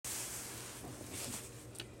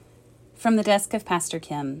From the desk of Pastor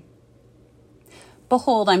Kim.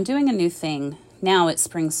 Behold, I'm doing a new thing. Now it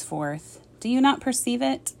springs forth. Do you not perceive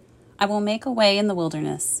it? I will make a way in the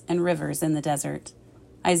wilderness and rivers in the desert.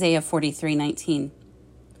 Isaiah 43:19.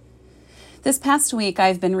 This past week,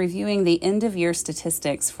 I've been reviewing the end-of-year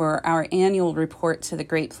statistics for our annual report to the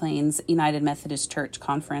Great Plains United Methodist Church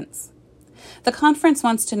Conference. The conference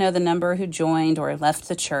wants to know the number who joined or left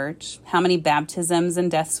the church, how many baptisms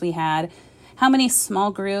and deaths we had, how many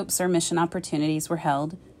small groups or mission opportunities were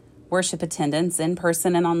held, worship attendance in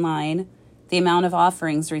person and online, the amount of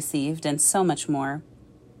offerings received, and so much more.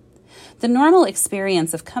 The normal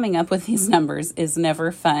experience of coming up with these numbers is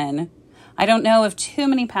never fun. I don't know of too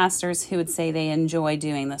many pastors who would say they enjoy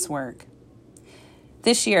doing this work.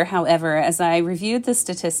 This year, however, as I reviewed the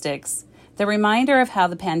statistics, the reminder of how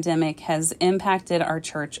the pandemic has impacted our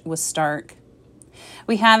church was stark.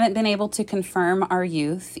 We haven't been able to confirm our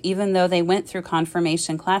youth, even though they went through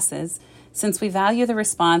confirmation classes, since we value the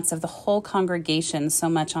response of the whole congregation so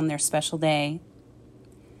much on their special day.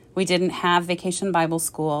 We didn't have Vacation Bible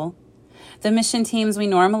School. The mission teams we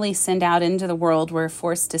normally send out into the world were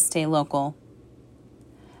forced to stay local.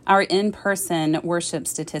 Our in-person worship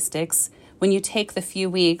statistics, when you take the few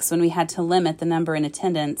weeks when we had to limit the number in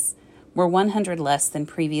attendance, were 100 less than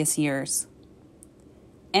previous years.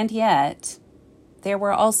 And yet, there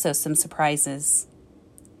were also some surprises.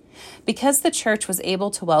 Because the church was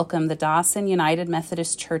able to welcome the Dawson United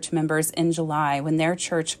Methodist Church members in July when their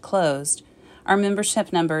church closed, our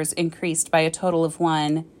membership numbers increased by a total of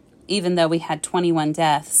 1, even though we had 21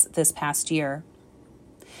 deaths this past year.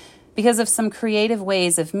 Because of some creative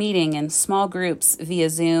ways of meeting in small groups via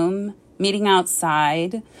Zoom, meeting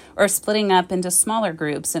outside, or splitting up into smaller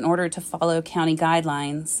groups in order to follow county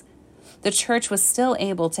guidelines, the church was still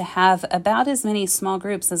able to have about as many small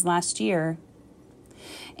groups as last year.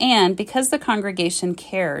 And because the congregation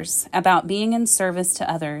cares about being in service to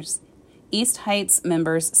others, East Heights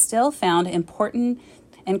members still found important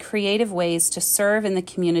and creative ways to serve in the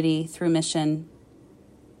community through mission.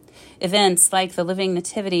 Events like the Living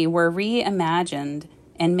Nativity were reimagined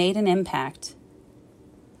and made an impact.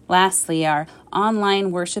 Lastly, our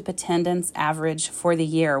online worship attendance average for the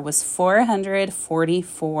year was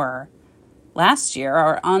 444. Last year,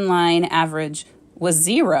 our online average was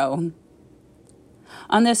 0.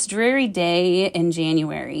 On this dreary day in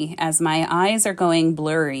January, as my eyes are going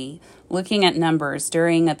blurry looking at numbers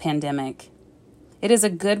during a pandemic, it is a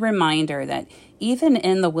good reminder that even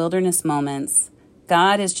in the wilderness moments,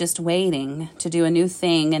 God is just waiting to do a new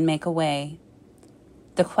thing and make a way.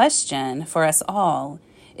 The question for us all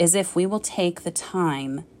is if we will take the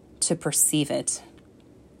time to perceive it.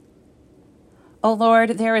 Oh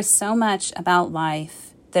Lord, there is so much about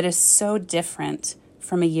life that is so different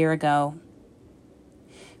from a year ago.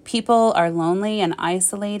 People are lonely and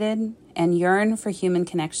isolated and yearn for human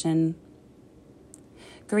connection.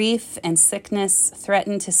 Grief and sickness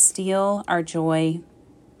threaten to steal our joy.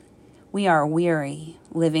 We are weary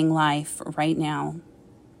living life right now.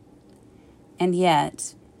 And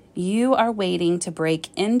yet, you are waiting to break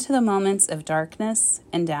into the moments of darkness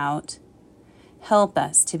and doubt. Help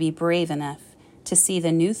us to be brave enough to see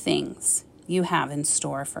the new things you have in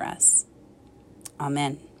store for us.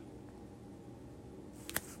 Amen.